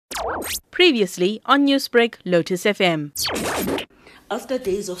Previously on Newsbreak, Lotus FM. After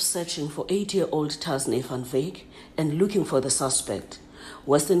days of searching for 8-year-old Tazne van Wyk and looking for the suspect,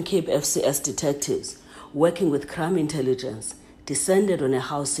 Western Cape FCS detectives, working with crime intelligence, descended on a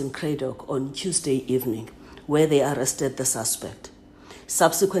house in Cradock on Tuesday evening, where they arrested the suspect.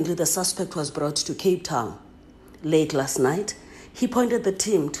 Subsequently, the suspect was brought to Cape Town. Late last night, he pointed the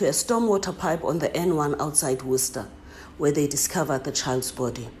team to a stormwater pipe on the N1 outside Worcester, where they discovered the child's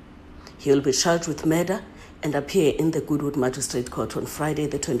body. He will be charged with murder and appear in the Goodwood Magistrate Court on Friday,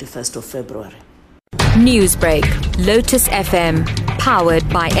 the 21st of February. Newsbreak, Lotus FM, powered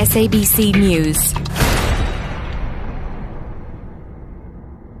by SABC News.